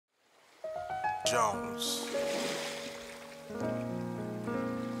Jones.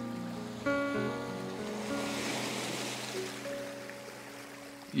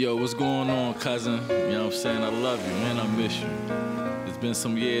 Yo, what's going on, cousin? You know what I'm saying? I love you, man. I miss you. It's been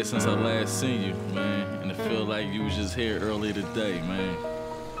some years since I last seen you, man. And it feel like you was just here earlier today, man.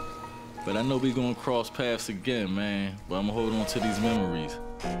 But I know we gonna cross paths again, man. But I'ma hold on to these memories.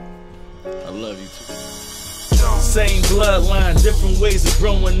 I love you too. Same bloodline, different ways of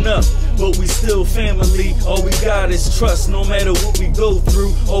growing up, but we still family. All we got is trust. No matter what we go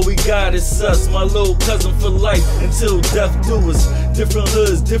through, all we got is us. My little cousin for life until death do us. Different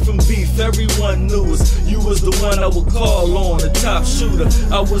hoods, different beef, everyone knew us. You was the one I would call on, the top shooter.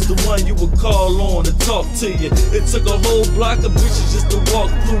 I was the one you would call on to talk to you. It took a whole block of bitches just to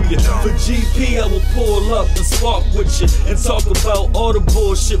walk through you. For GP, I would pull up and spark with you and talk about all the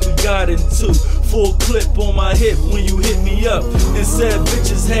bullshit we got into. Full clip on my hip when you hit me up and said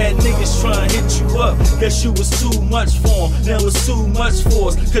bitches had niggas trying to hit you up. Guess you was too much for them. Now it's too much for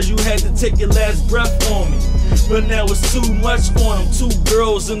us, cause you had to take your last breath on me. But now it's too much on them. Two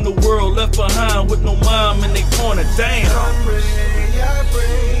girls in the world left behind with no mom in their corner. Damn. I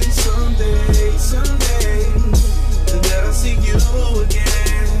pray someday that I'll see you again.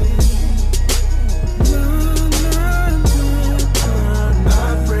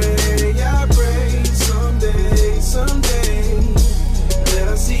 Someday that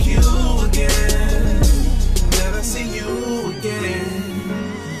I see you again, that I see you again.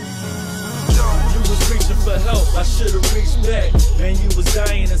 You was reaching for help, I should've reached back. Man, you was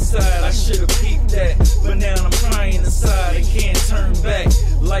dying inside, I should've peeped that. But now I'm crying inside, I can't turn back.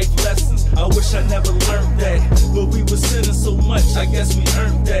 Life lessons, I wish I never learned that. But we was sinning so much, I guess we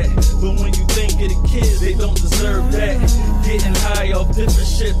earned that. But when you think of the kids, they don't deserve that. Getting high off different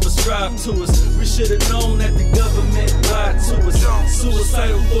shit prescribed to us. We should've known that the government lied to us.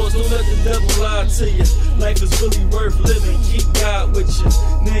 Suicidal thoughts, don't let the devil lie to you. Life is really worth living, keep God with you.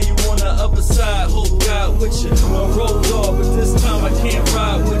 Now you on the upper side, hope God with you. On road dog, but this time I can't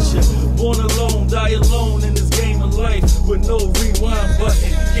ride with you. Born alone, die alone in this game of life with no rewind